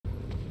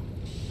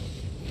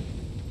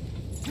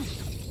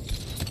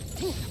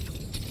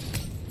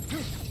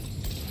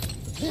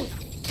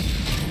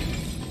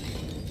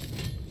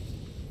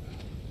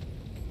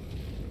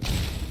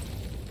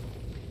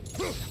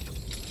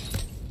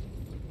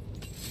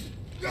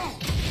Do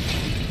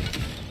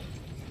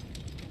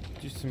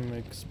some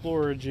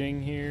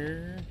exploraging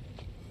here.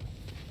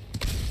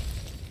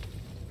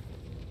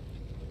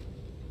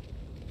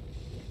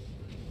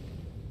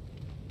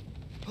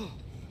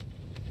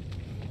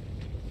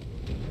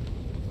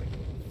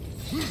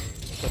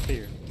 What's up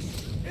here?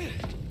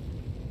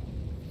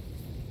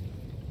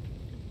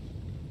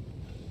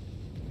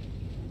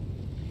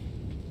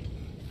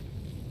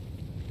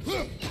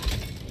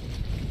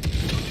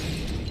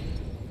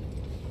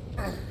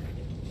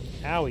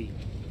 Owie.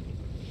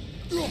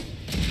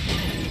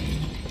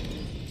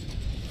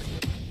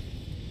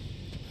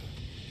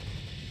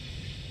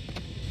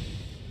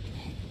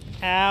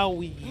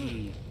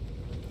 Owie.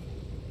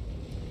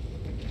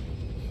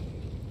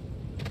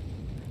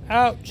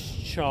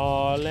 Ouch,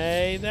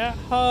 Charlie, that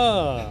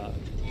hurt.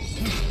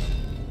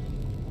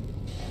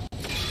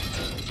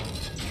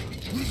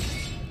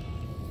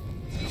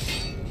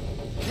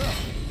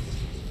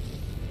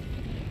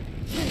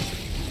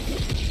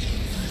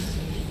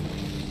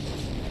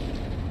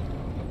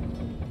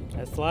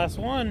 That's the last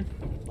one.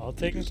 All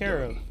taken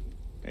care of.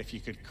 If you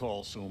could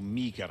call so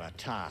meager a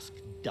task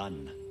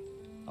done.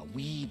 A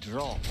wee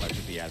drop out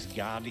of the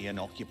Asgardian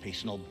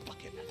occupational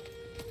bucket.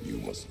 You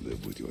must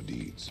live with your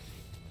deeds,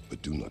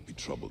 but do not be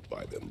troubled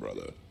by them,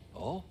 brother.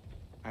 Oh?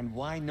 And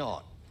why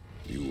not?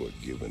 You were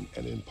given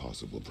an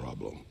impossible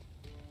problem.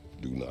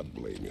 Do not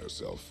blame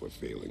yourself for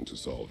failing to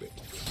solve it.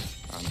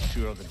 I'm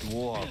sure the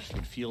dwarves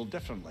would feel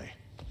differently.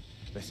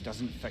 This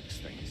doesn't fix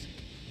things.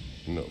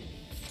 No,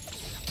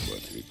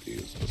 but it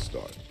is a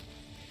start.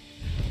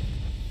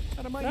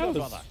 And a mind That of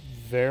was other.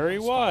 very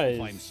wise.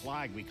 Fine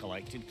slag we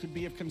collected could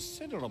be of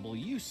considerable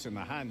use in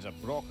the hands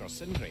of Brock or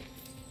Sindri.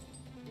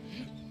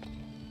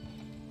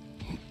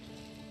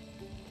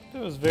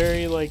 That was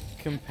very, like,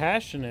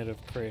 compassionate of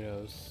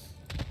Kratos.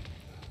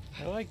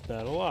 I like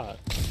that a lot.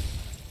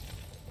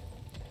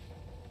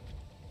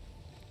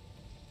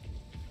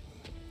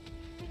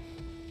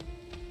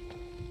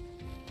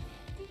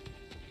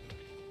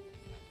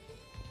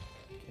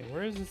 Okay,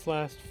 where is this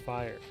last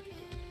fire?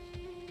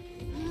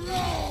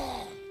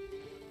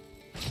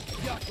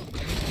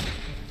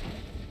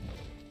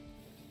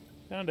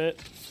 Found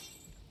it.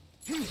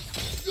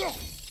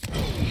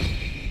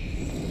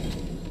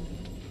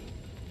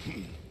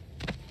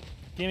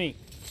 Gimme.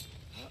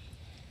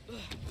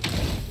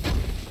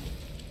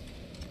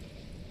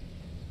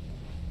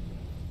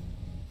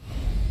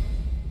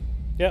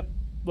 Yep,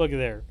 look at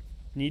there.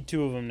 Need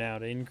 2 of them now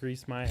to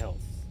increase my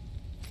health.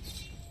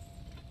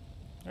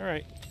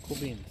 Alright, cool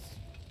beans.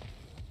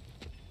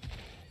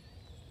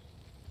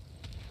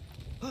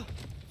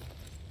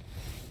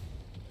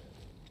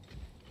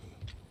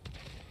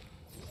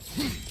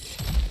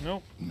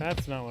 Nope,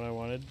 that's not what I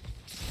wanted.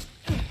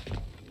 There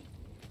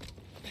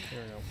we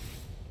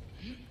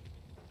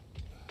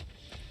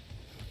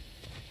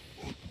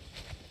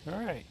go.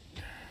 Alright.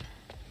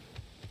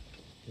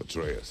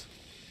 Atreus,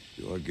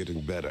 you are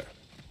getting better.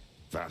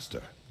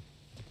 Faster.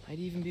 I'd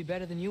even be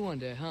better than you one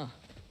day, huh?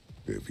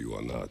 If you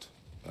are not,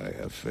 I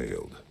have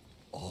failed.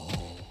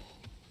 Oh.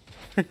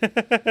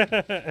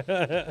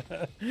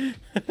 That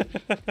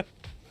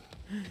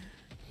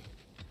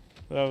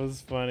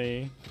was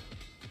funny.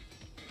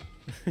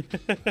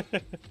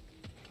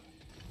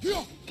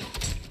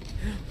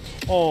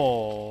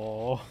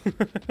 Oh.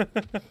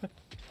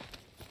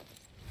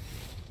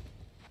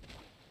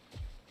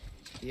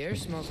 The air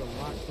smells a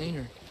lot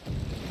cleaner.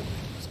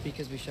 It's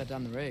because we shut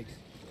down the rigs.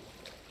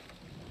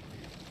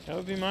 That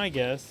would be my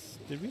guess.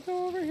 Did we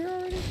go over here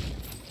already?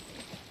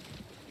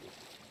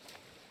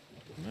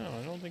 No,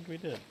 I don't think we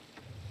did.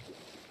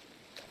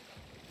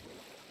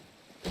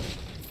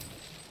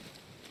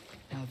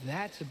 Now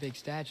that's a big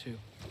statue.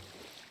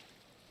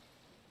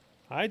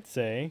 I'd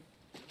say.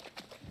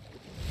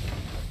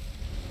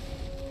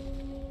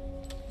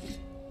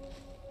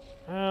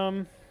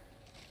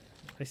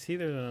 I see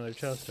there's another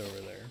chest over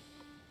there.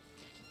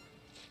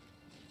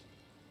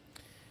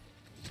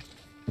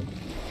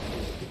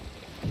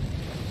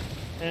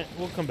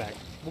 We'll come back.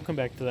 We'll come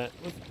back to that.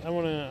 I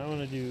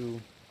wanna do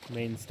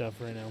main stuff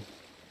right now.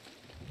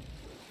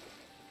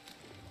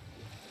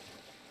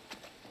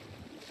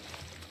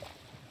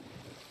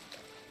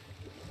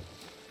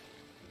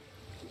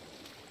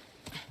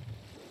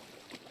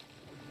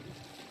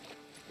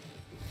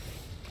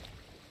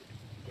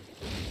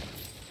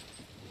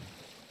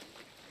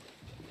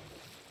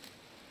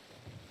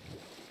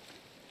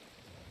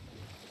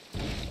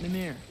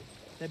 Mimir,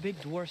 that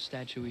big dwarf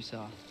statue we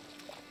saw.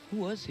 Who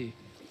was he?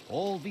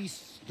 All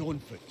these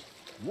Stonefoot,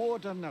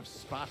 warden of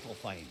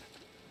Svartalfheim.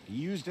 He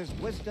used his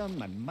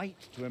wisdom and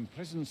might to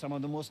imprison some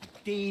of the most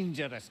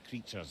dangerous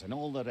creatures in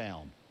all the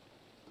realm.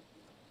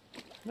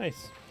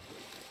 Nice.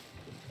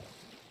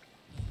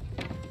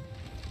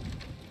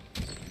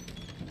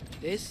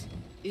 This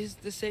is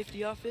the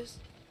safety office?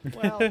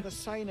 Well, the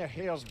sign a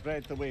hair's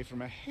breadth away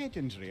from a head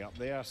injury up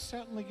there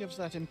certainly gives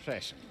that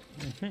impression.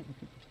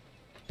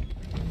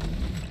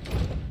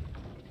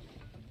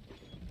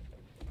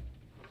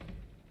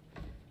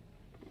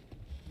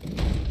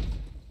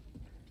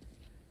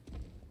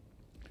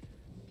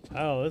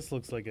 Oh, this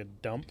looks like a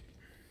dump.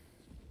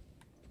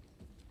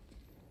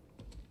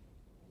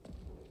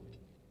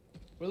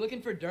 We're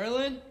looking for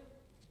Derlin?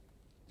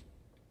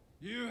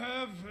 You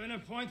have an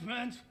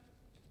appointment?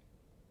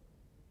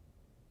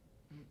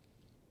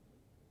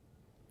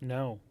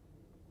 No.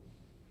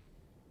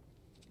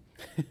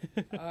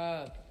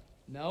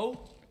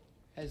 No?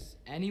 Has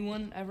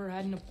anyone ever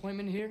had an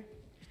appointment here?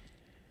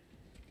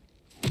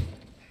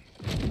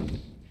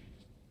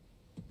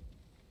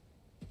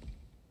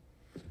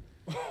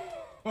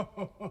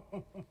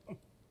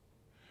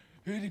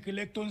 Here to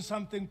collect on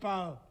something,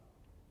 pal?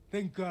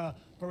 Think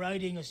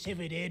parading a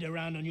severed head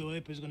around on your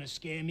hip is gonna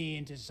scare me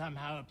into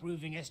somehow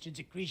approving Esther's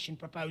accretion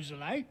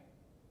proposal, eh?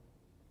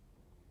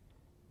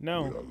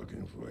 No. We are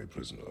looking for a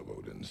prisoner of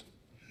Odin's.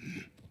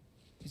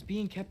 He's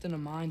being kept in a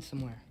mine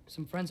somewhere.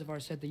 Some friends of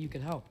ours said that you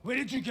could help. Where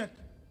did you get...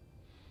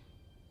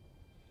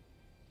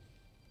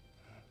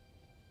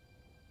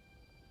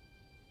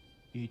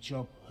 You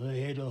chop her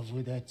head off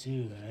with that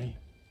too, eh?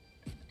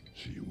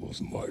 She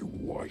was my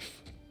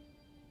wife.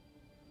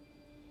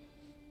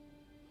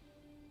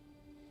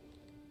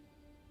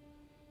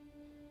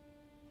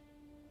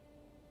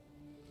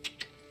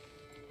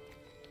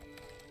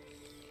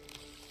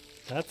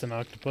 That's an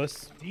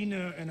octopus.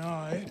 Dina and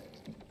I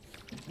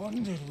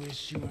wondered where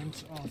she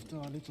went after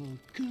our little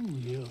coup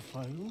here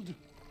failed.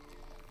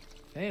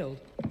 Failed?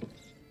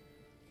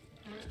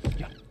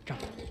 Yeah,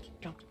 jump,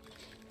 jump.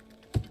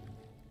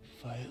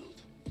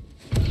 Failed.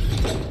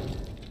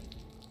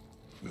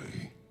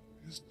 Faye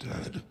is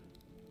dead.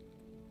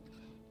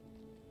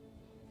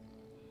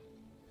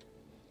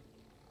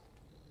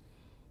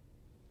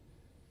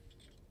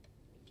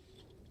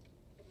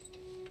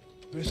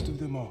 Rest of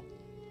them are.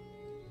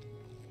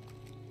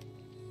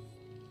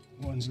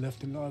 One's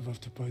left alive have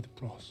to pay the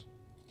price.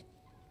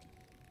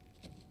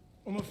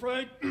 I'm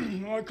afraid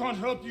I can't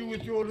help you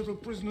with your little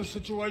prisoner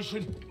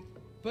situation.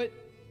 But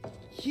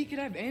he could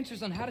have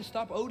answers on how to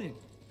stop Odin.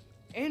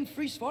 And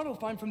free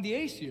Svartalfheim from the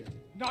Aesir.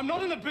 Now, I'm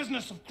not in the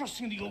business of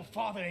crossing the old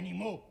father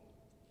anymore.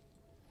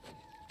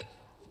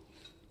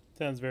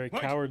 Sounds very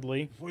Wait.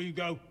 cowardly. Before you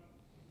go,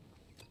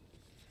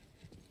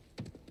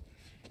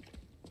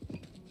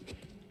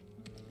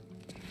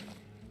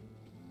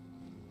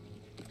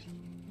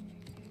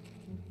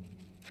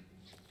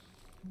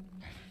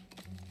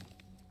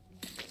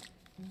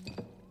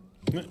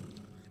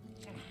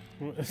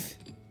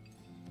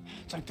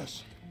 take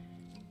this.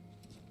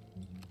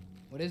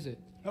 What is it?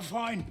 A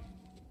fine.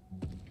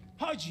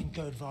 Hygiene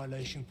code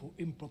violation for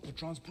improper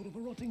transport of a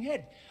rotting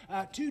head.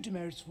 2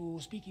 demerits for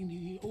speaking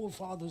the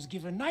All-Father's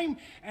given name,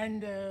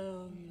 and,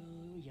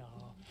 yeah.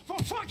 For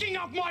fucking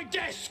up my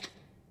desk!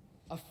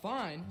 A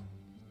fine?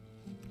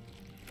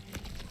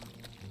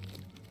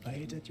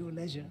 Pay it at your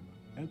leisure,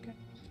 okay?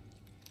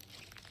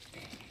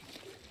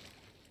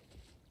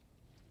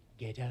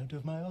 Get out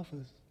of my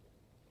office.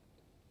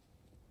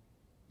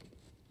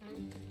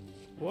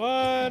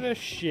 What a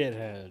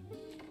shithead.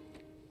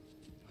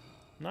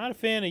 Not a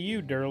fan of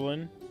you,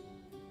 Derlin.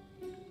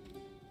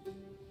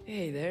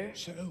 Hey there.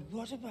 So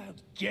what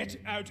about get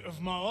out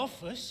of my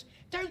office?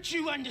 Don't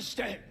you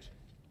understand?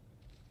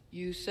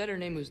 You said her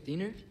name was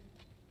Diener?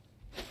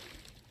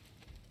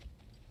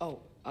 Oh,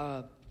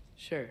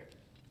 sure.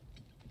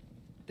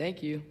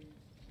 Thank you.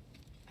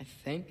 I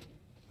think.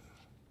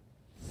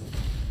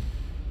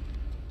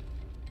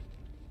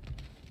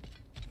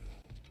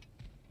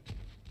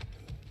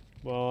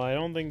 Well, I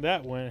don't think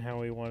that went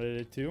how we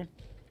wanted it to.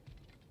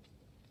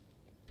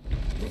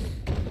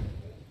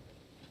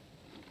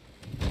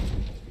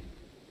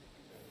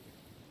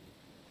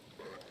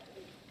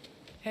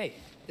 Hey,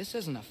 this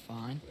isn't a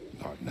fine.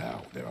 Not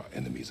now. There are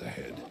enemies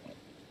ahead.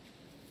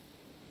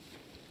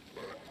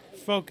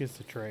 Focus,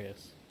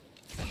 Atreus.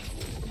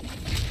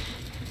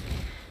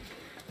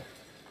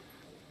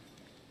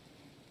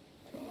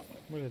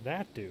 What did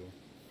that do?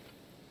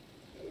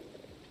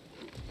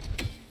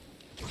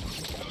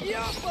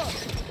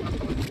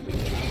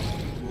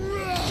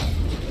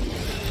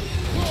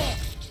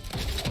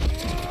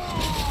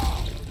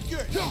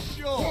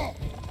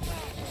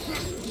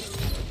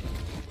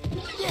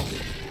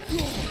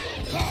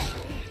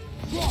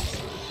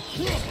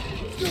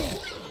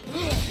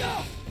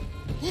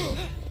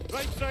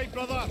 Right side,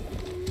 brother.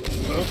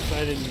 Oops,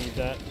 I didn't need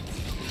that.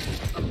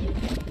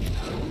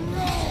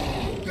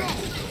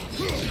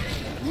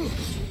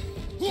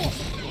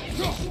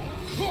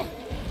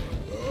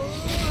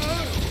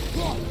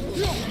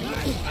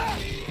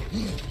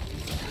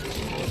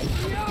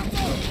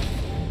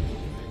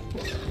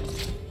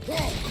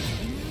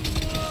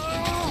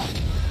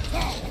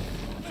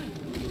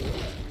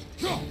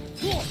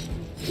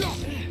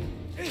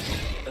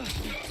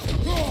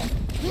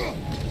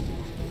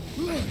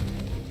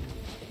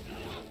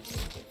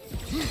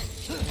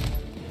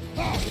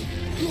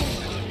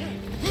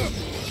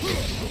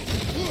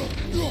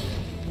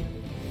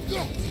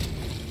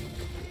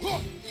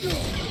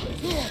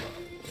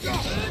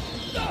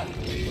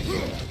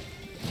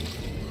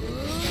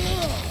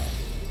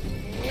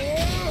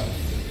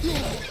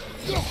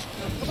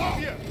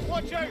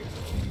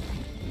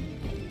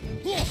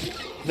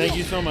 Thank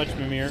you so much,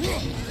 Mimir.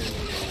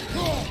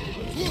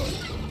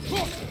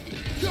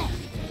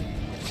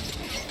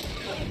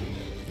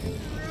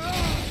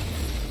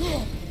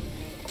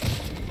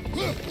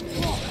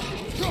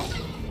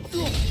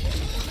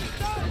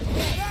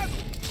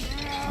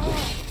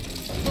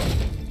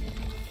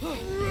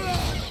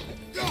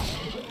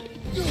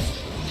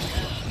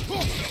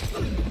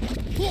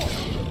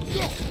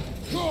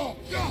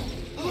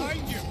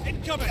 Behind you!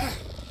 Incoming!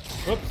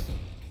 Whoops.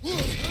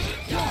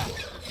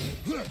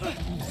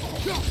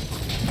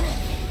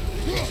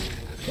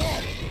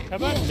 How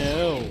about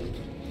no?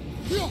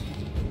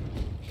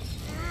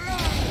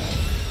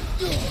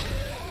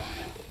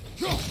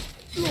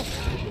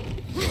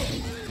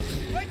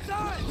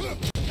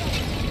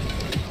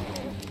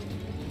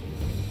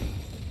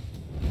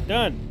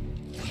 Done.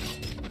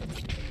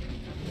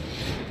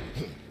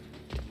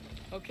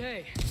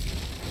 Okay,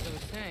 as I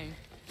was saying,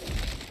 I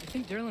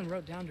think Derlin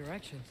wrote down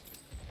directions.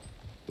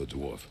 The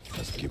dwarf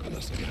has given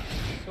us a map.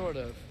 Sort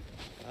of.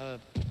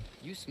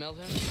 You smell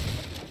him?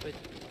 But it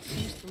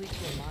seems to lead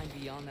to a mine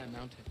beyond that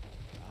mountain.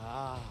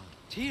 Ah.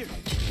 Tyr!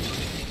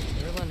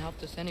 Derlin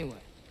helped us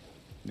anyway.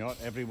 Not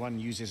everyone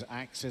uses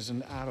axes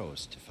and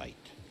arrows to fight.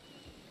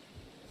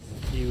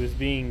 He was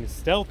being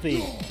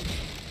stealthy.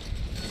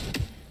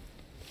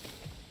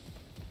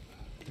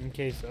 In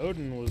case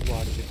Odin was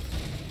watching.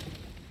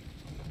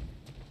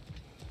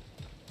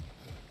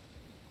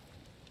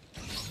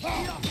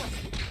 I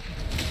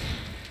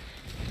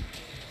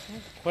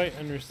don't quite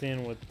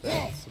understand what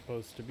that's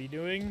supposed to be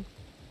doing,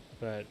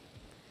 but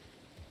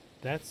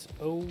that's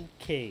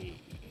okay.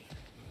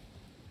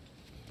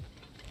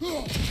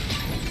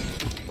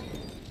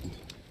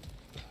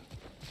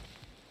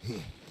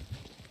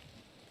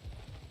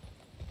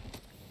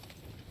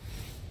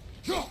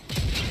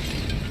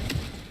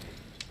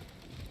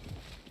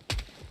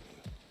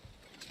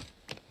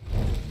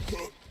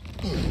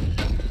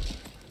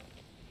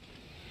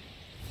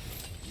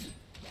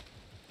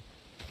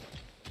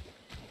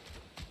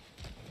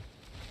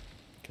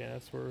 Okay,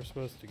 that's where we're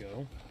supposed to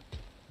go.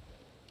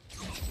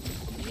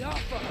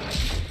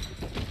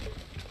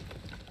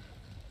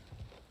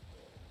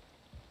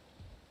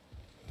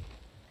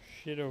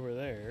 Shit over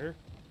there.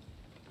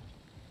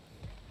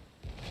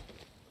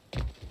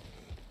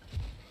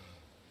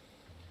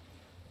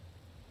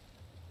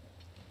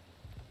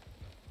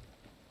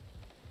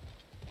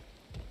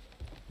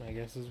 My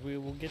guess is we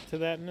will get to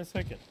that in a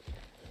second.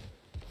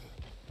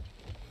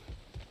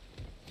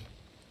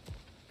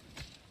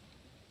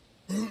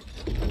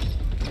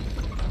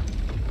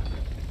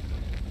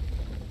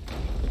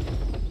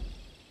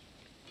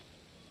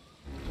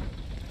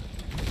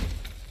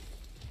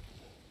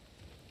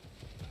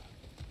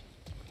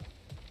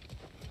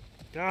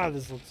 God,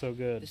 this looks so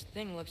good. This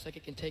thing looks like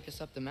it can take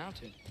us up the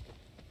mountain.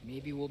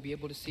 Maybe we'll be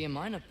able to see a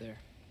mine up there.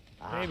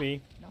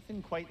 Maybe.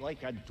 Nothing quite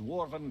like a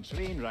dwarven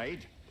train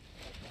ride.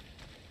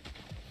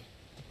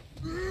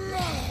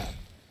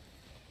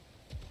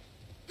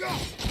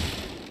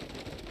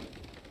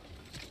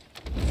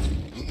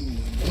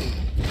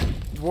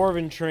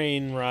 Dwarven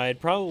train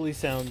ride probably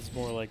sounds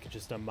more like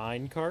just a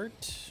mine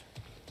cart.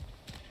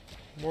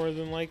 More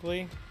than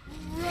likely.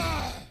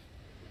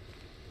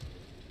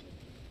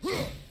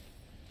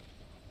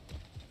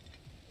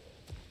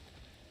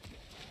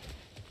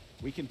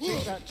 We can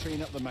take that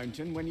train up the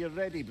mountain when you're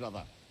ready,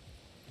 brother.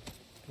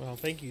 Well,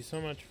 thank you so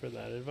much for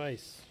that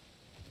advice.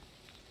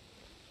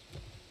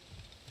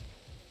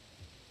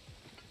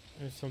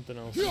 There's something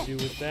else to do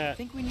with I that.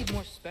 think we need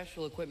more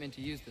special equipment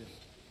to use this.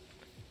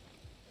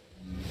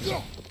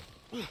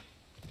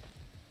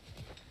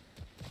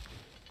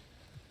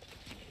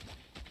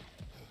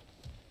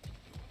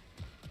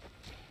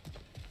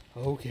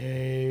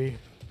 Okay.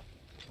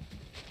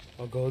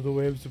 I'll go the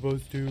way I'm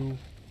supposed to.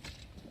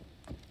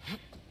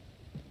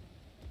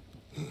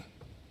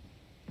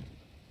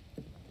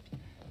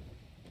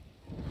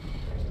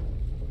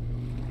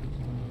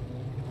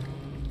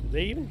 Did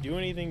they even do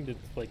anything to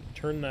like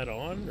turn that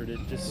on, or did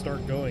it just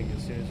start going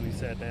as soon as we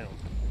sat down?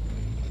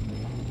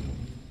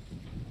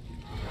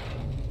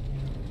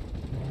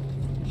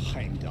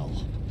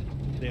 Heimdall.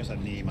 There's a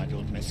name I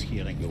don't miss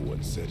hearing. No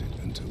one said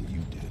it until you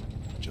did,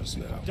 just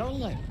now.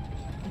 Derlin.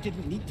 He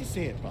didn't need to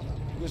say it, brother.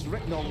 It was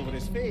written all over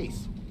his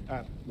face.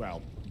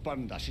 Well,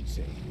 burned, I should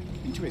say.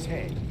 Into his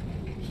head.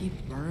 He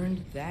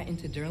burned that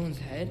into Derlin's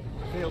head?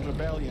 Failed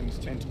rebellions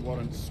tend to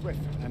warrant swift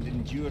and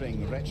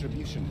enduring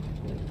retribution.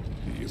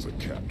 He is a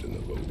captain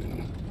of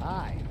Odin.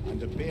 Aye,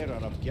 and a bearer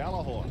of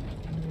Gjallarhorn.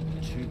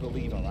 True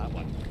believer, that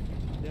one.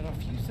 There are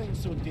few things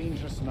so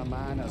dangerous in a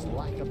man as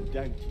lack of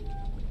doubt.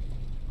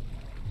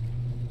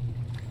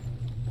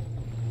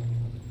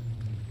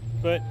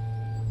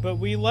 But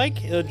we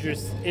like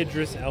Idris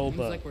Seems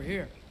Elba. like we're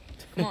here.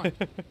 Come on.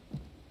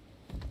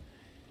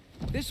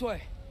 This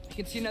way. I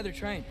can see another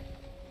train.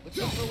 Let's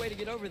look for a way to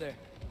get over there.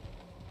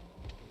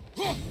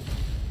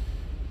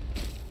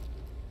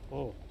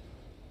 Oh.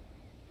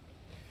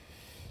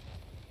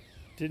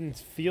 Didn't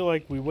feel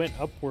like we went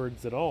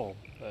upwards at all,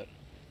 but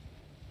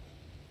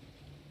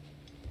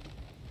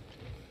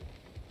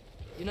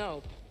You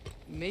know,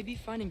 Maybe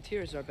finding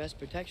Tyr is our best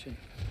protection.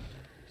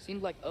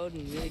 Seemed like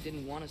Odin really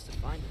didn't want us to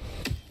find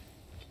him.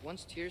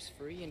 Once Tyr's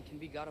free and can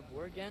be god of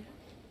war again,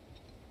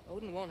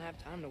 Odin won't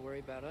have time to worry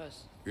about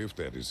us. If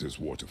that is his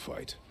war to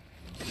fight,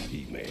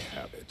 he may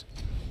have it.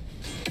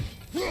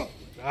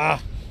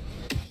 Ah!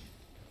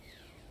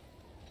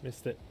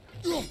 Missed it.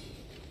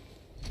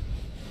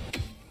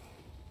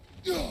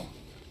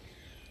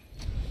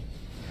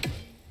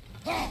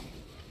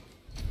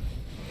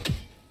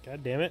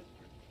 God damn it.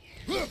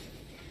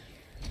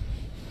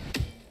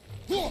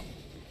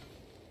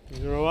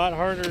 These are a lot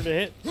harder to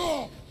hit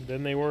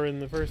than they were in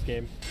the first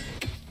game.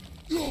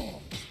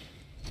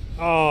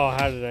 Oh,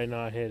 how did I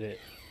not hit it?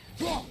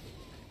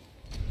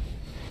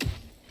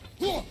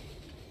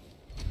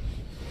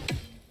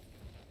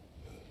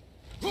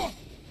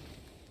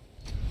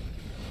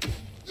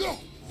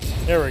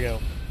 There we go.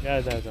 Got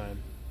it that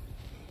time.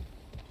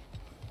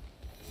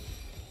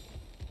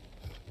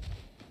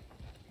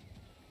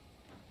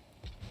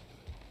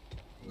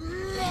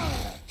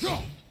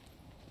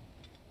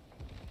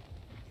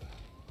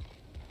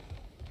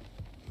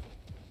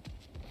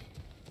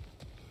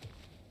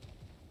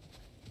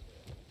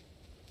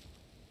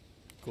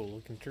 Cool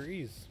looking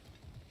trees.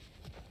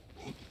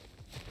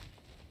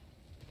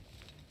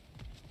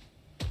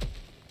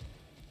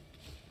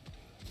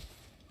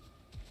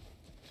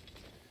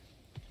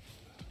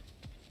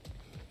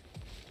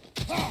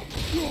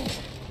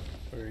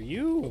 Where are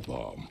you? A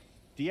bomb.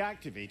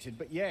 Deactivated,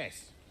 but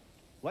yes.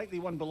 Likely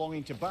one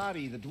belonging to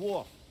Barry, the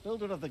dwarf,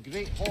 builder of the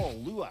Great Hall,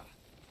 Lua.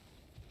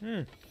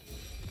 Hmm.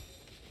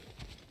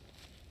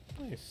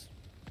 Nice.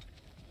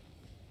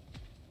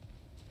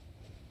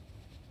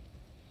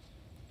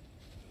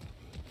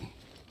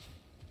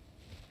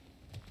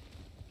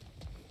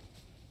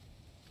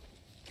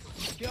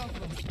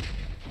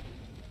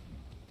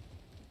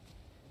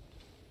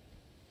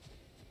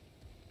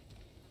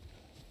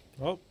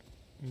 Oh,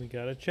 we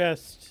got a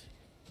chest.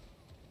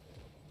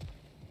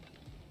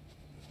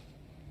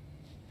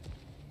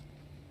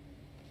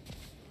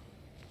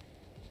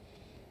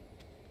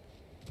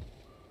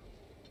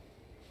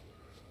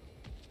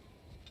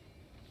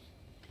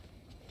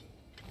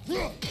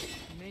 You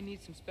may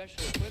need some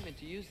special equipment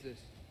to use this.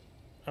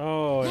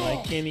 Oh, and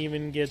I can't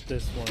even get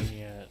this one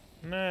yet.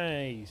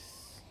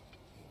 Nice.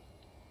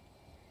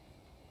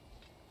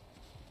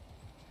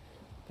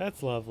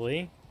 That's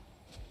lovely.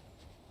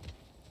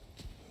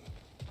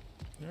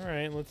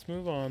 Alright, let's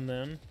move on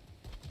then.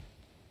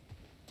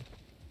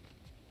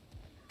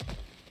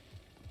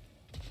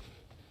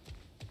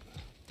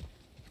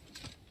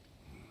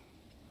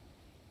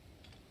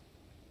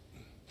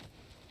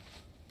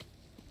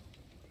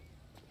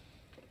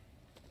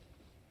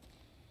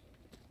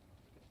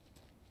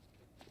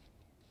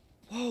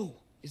 Whoa!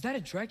 Is that a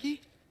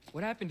Trekkie?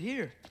 What happened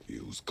here?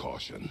 Use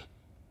caution.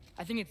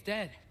 I think it's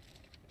dead.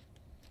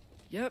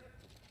 Yep.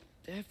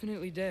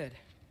 Definitely dead.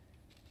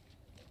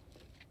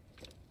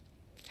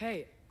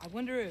 Hey, I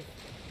wonder if...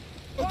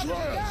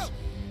 Atreus!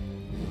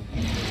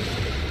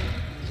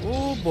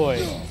 Oh boy.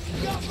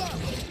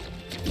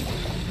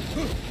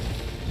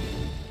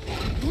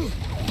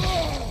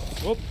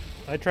 Whoop.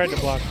 I tried to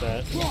block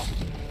that.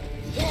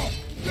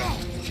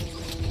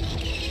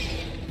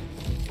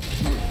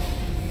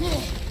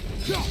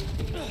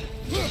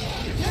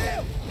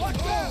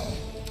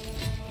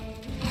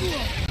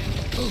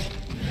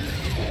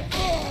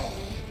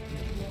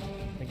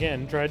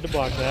 Again, tried to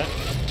block that.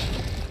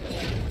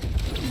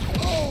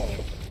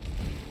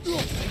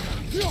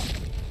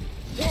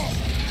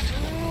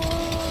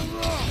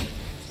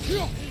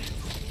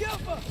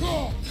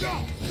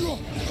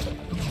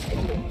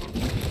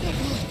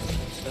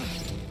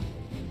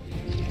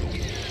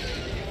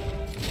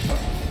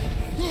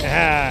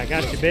 Ah,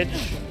 got you, bitch.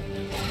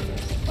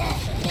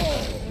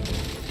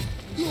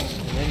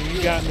 And then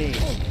you got me.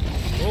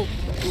 Oh.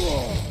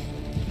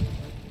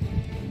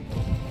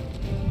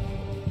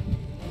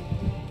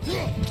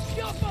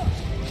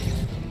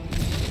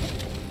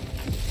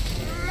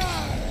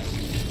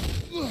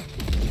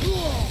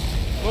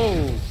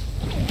 Whoa.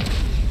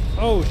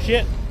 Oh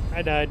shit,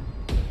 I died.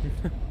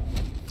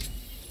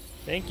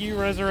 Thank you,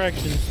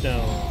 Resurrection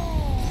Stone.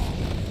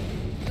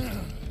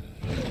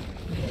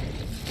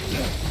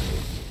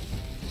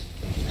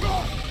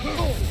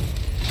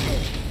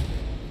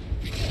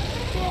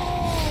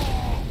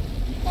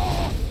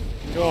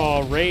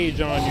 Oh,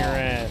 rage on your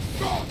ass.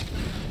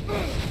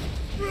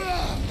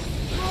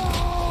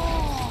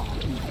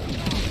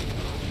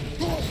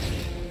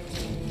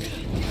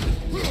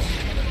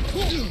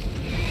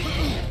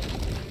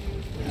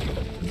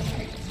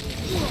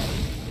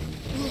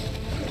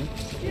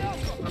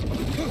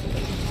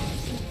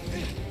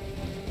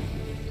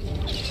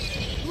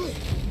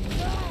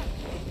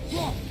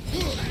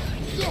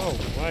 Oh,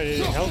 why did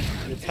it help?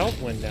 Its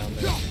health went down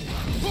there.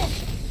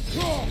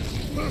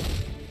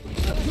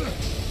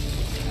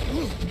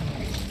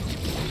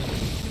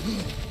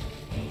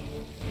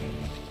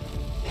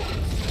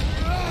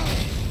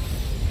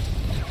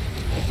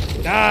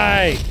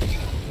 Die!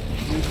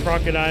 You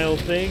crocodile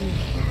thing.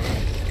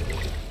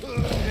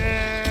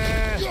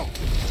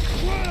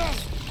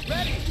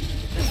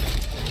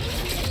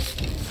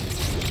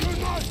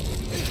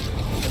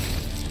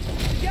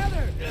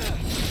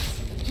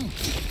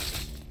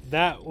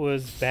 That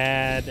was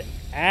bad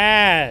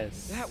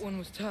ass. That one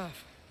was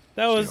tough.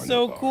 That was Stay on so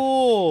your guard.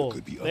 cool.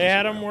 There could be They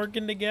had others them around.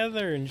 working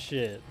together and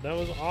shit. That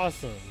was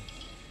awesome.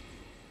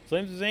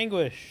 Flames of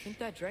Anguish. Think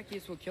that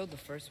Drekius what killed the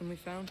first one we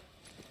found?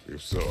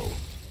 If so,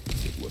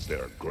 it was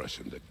their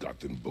aggression that got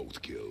them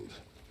both killed.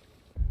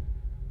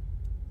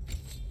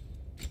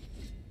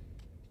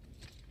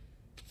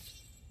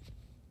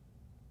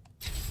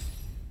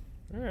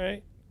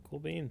 Alright. Cool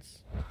beans.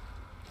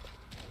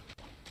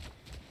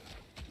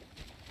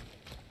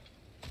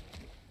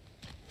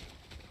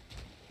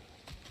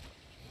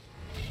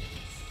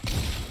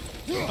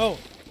 Oh,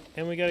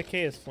 and we got a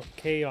chaos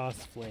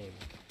flame.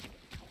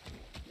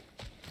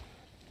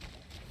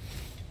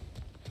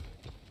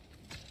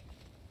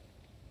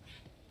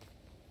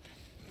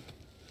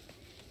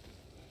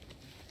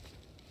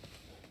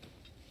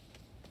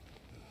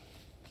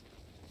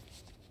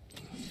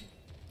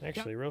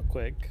 Actually, real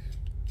quick,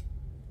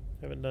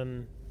 haven't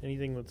done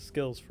anything with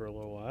skills for a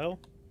little while.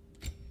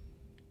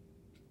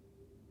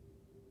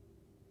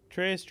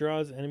 Trace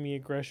draws enemy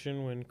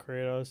aggression when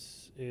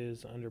Kratos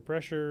is under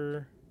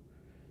pressure.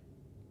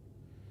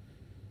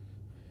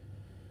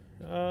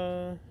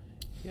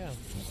 Yeah,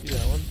 let's do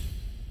that one.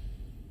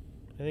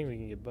 I think we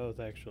can get both,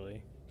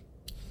 actually.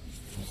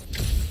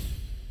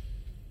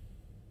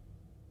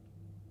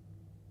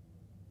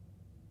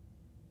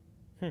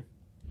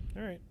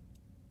 Alright.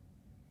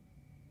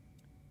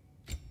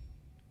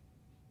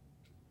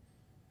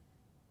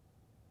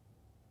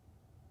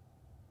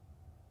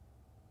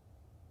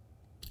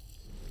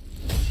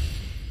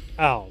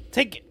 I'll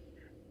take it.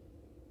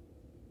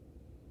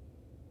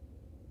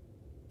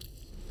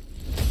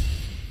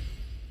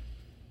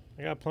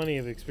 I got plenty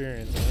of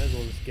experience. I might as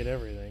well just get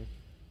everything.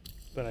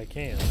 But I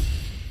can.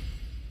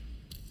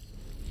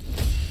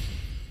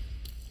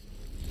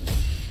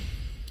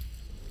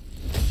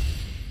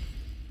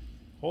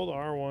 Hold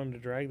R1 to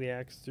drag the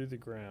axe through the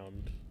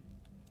ground.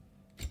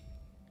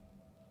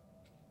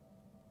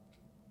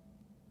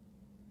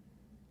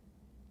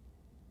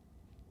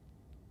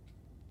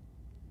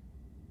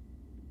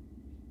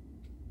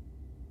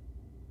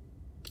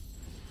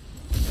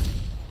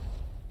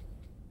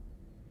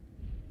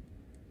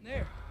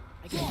 There.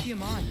 I can see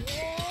him on. It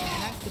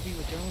has to be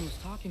what Dylan was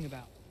talking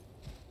about.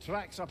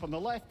 Tracks up on the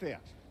left there.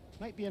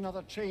 Might be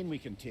another train we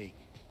can take.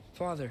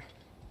 Father,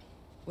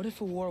 what if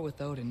a war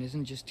with Odin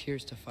isn't just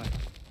Tyr's to fight?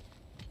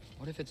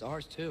 What if it's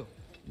ours too?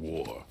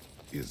 War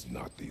is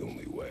not the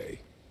only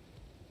way.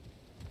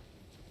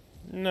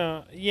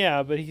 No,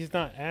 yeah, but he's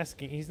not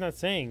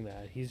saying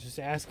that. He's just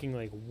asking,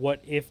 like,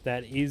 what if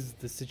that is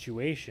the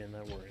situation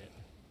that we're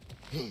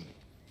in?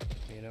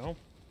 You know?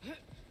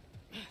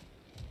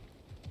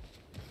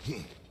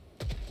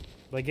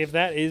 Like, if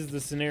that is the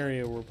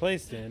scenario we're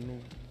placed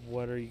in,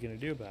 what are you going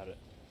to do about it?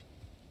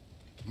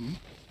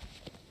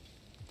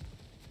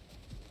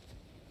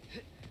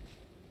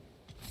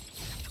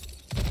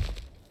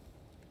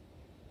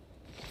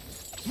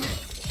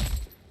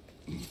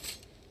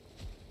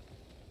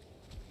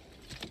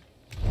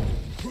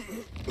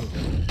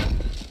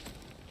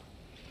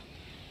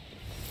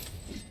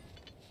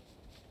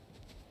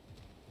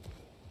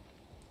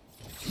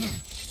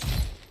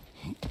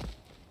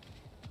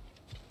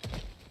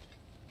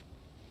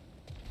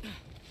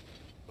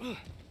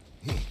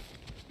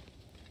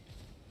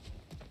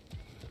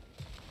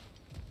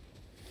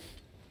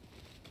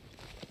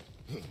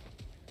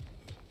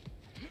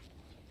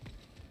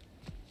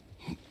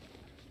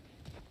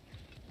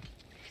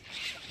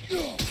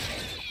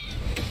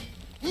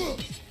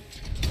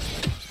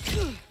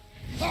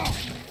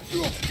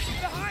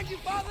 Behind you,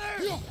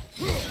 Father!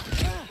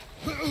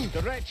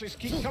 The wretches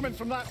keep coming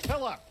from that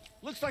pillar.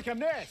 Looks like a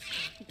nest.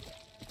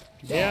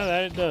 Yeah,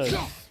 that it does.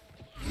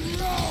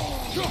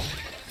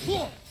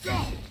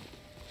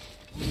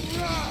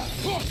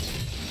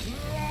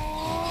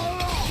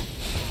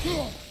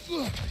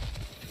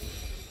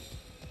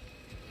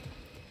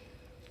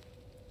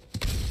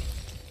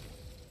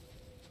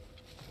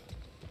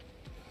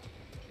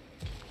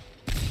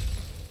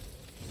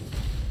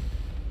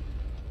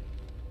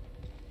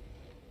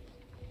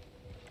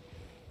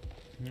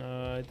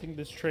 I think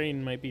this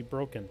train might be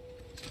broken.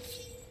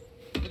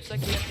 Looks like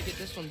we have to get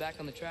this one back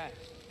on the track.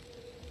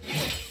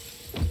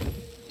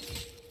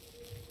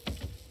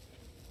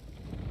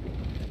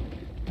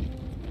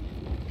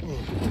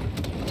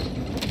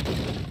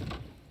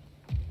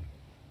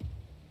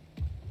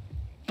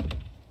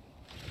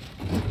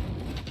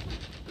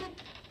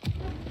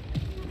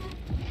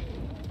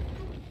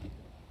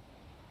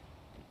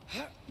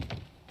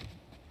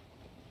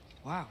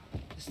 Wow,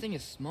 this thing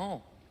is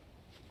small.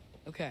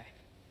 Okay,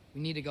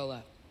 we need to go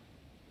left.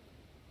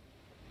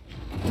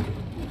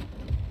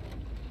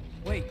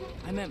 Wait,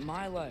 I meant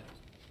my left.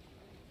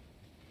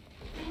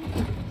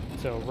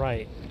 So,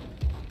 right.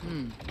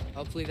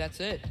 Hopefully that's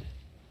it.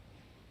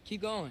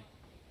 Keep going.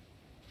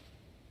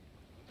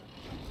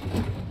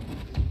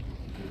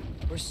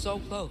 We're so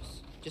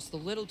close. Just a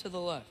little to the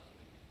left.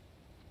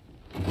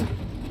 I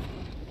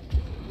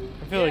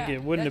feel like Yeah,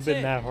 it wouldn't have that's been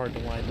it. that hard to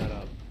line that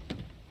up.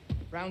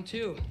 Round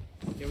 2.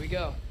 Here we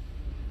go.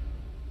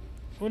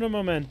 Un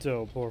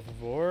momento, por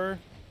favor.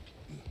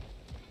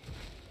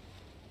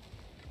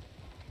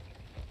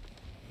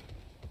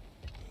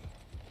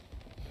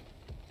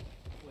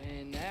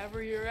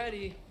 Whenever you're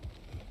ready.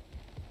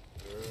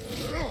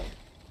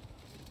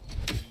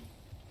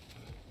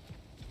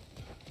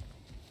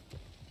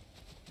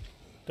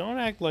 Don't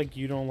act like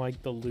you don't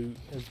like the loot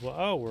as well.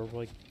 Oh, we're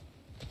like...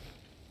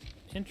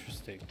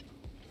 Interesting.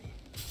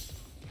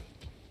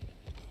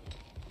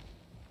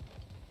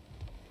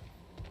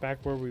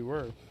 Back where we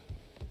were.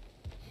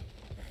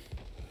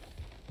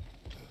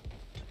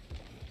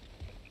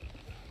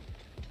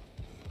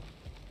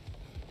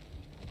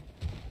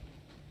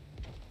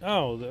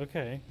 Oh,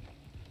 okay.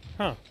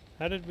 Huh.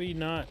 How did we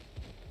not...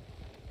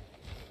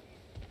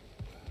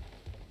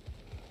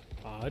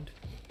 Odd.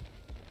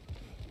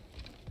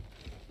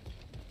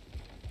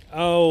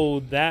 Oh,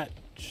 that...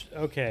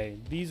 Okay,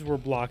 these were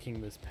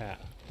blocking this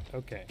path.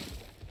 Okay.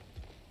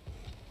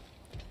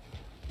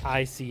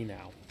 I see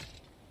now.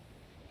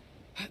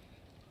 Kraken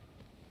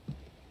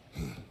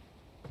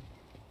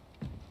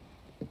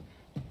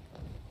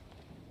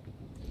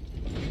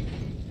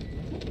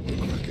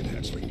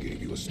hatchling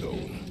gave you a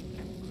stone.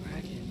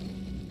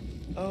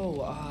 Kraken.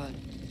 Oh,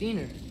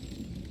 Diener.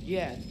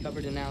 Yeah, it's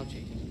covered in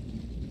algae.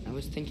 I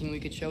was thinking we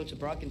could show it to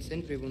Brock and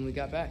Sindri when we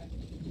got back.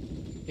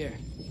 Here.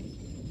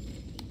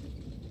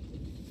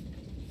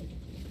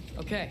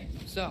 Okay,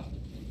 so,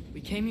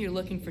 we came here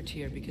looking for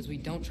Tyr because we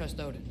don't trust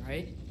Odin,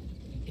 right?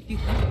 If you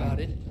think about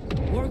it,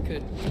 war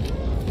could...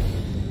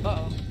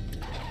 Uh-oh.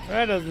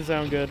 That doesn't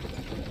sound good.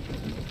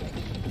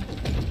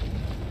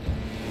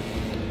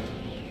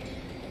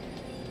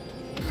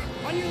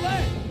 On your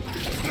leg!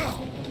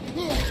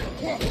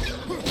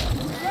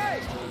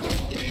 Right!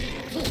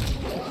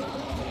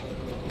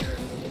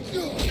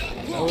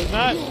 I was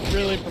not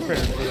really prepared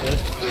for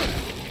this.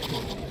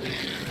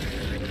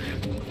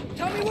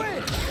 Tell me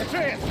when!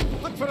 Atreus,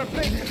 look for a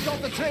break to stop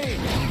the train.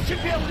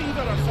 Should be a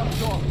lever of some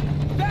sort.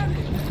 Found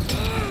it!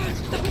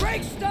 The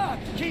brake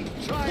stopped! Keep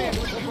trying,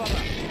 little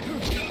brother.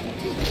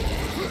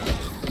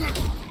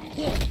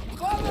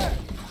 Father!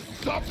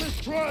 Stop this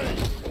train!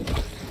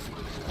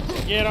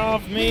 Get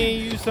off me,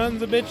 you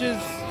sons of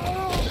bitches!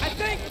 I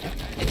think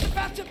it's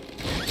about to...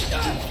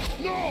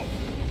 No!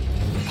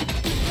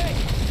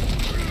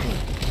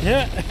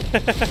 Yeah.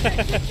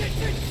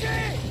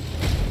 Shit!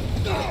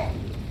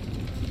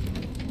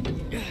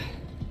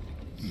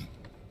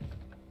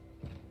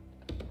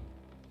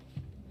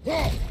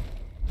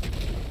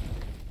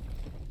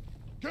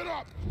 Get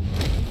up!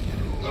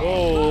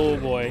 Oh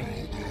boy.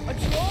 A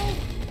troll?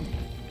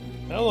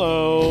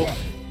 Hello.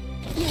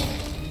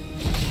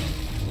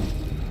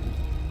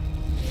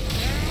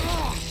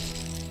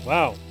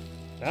 Wow.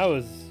 That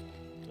was...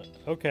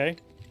 Okay.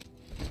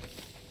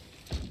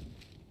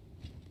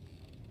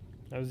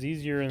 That was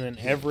easier than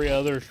every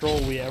other troll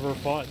we ever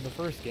fought in the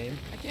first game.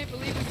 I can't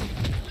believe this.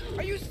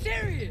 Are you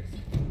serious?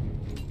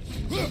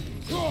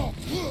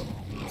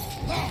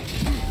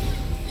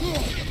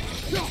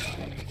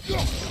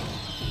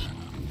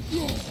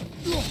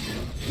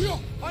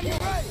 On your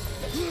right!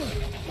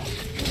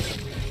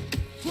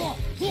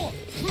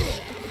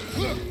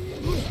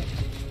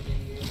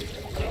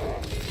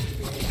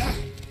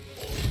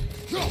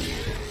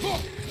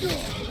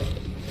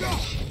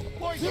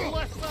 Point to the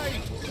left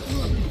side.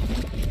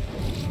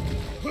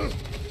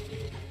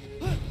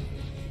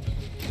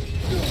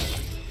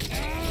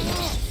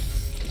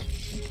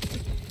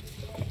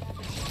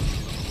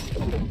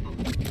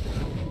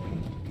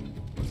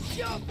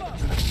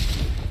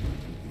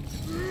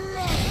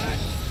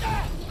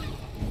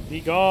 Be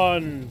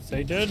gone,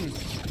 Satan.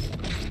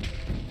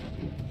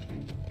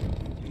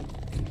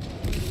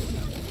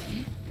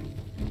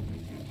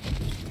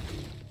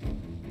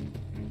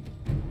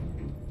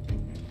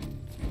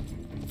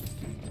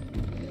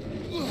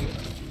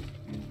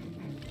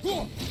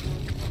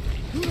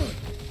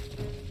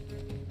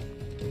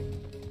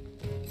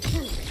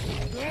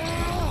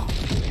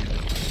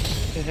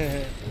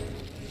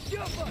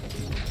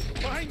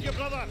 Behind you,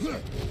 brother.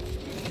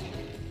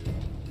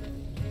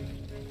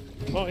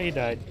 Oh, he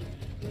died.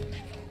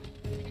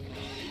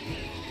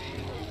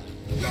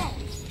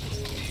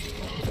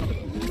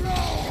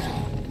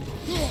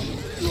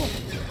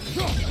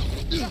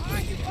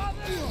 Behind you,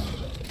 father!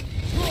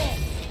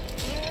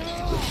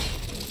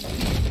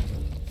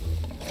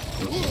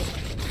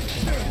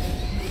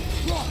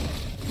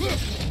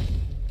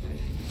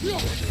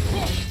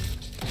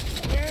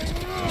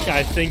 You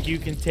guys think you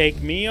can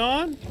take me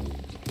on?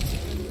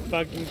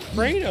 Fucking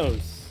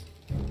Kratos.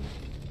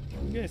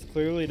 You guys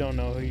clearly don't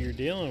know who you're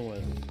dealing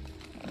with.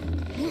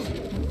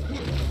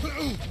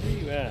 Where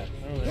you at? I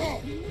don't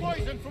know.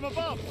 Poison from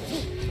above.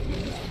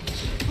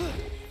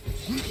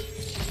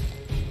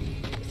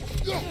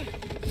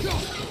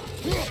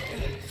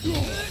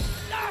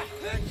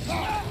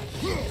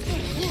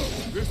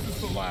 This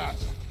is the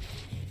last.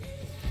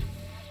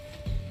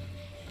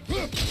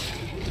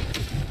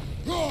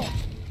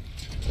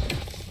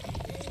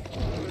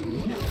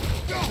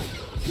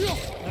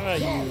 How about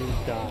you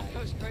die?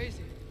 That was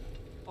crazy.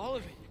 All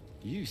of it.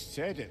 You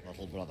said it,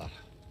 little brother.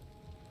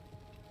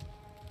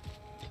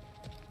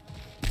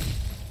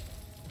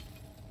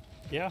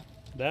 Yeah,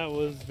 that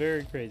was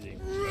very crazy.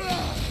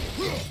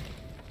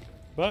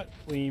 But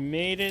we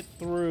made it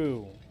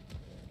through.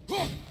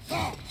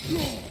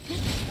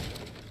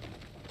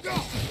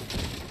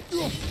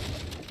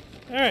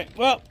 Alright,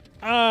 well,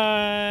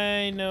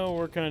 I know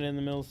we're kind of in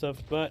the middle of stuff,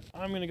 but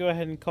I'm going to go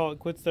ahead and call it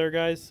quits there,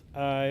 guys.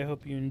 I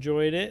hope you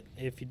enjoyed it.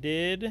 If you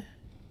did,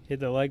 hit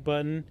the like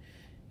button.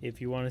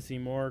 If you want to see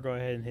more, go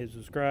ahead and hit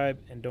subscribe.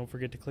 And don't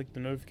forget to click the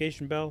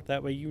notification bell.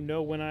 That way you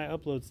know when I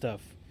upload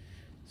stuff.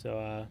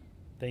 So,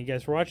 thank you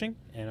guys for watching,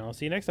 and I'll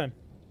see you next time.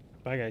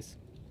 Bye, guys.